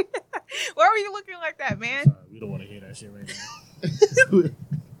 Why are you looking like that, man? Sorry, we don't want to hear that shit right now.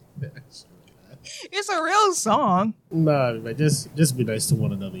 It's a real song. Nah, man, just be nice to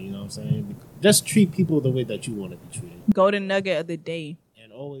one another. You know what I'm saying? Just treat people the way that you want to be treated. Golden nugget of the day.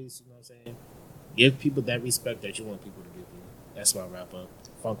 And always, you know what I'm saying? Give people that respect that you want people to give you. That's my wrap up.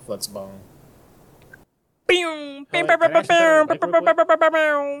 Funk Flex Bomb. Oh,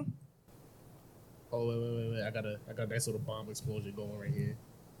 Oh, wait. I got a nice little bomb explosion going right here.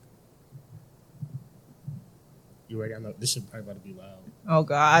 You ready? I know this shit probably about to be loud. Oh,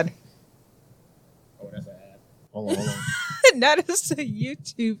 God. Oh, that's an ad. Hold on. That is a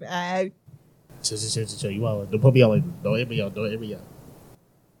YouTube ad. Chill. You all don't put me on like don't hit me out.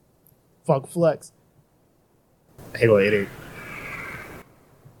 Funk Flex. Hang on, it ain't.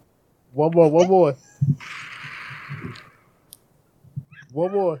 One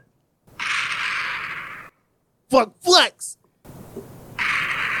more. Funk Flex.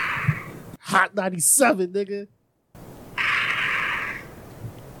 Hot 97, nigga.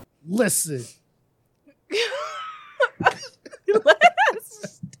 Listen.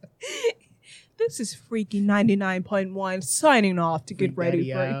 This is Freaky 99.1 signing off to get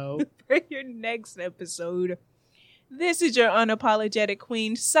ready for your next episode. This is your unapologetic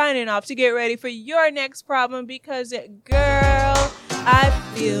queen signing off to get ready for your next problem, because girl,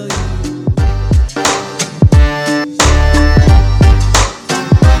 I feel you.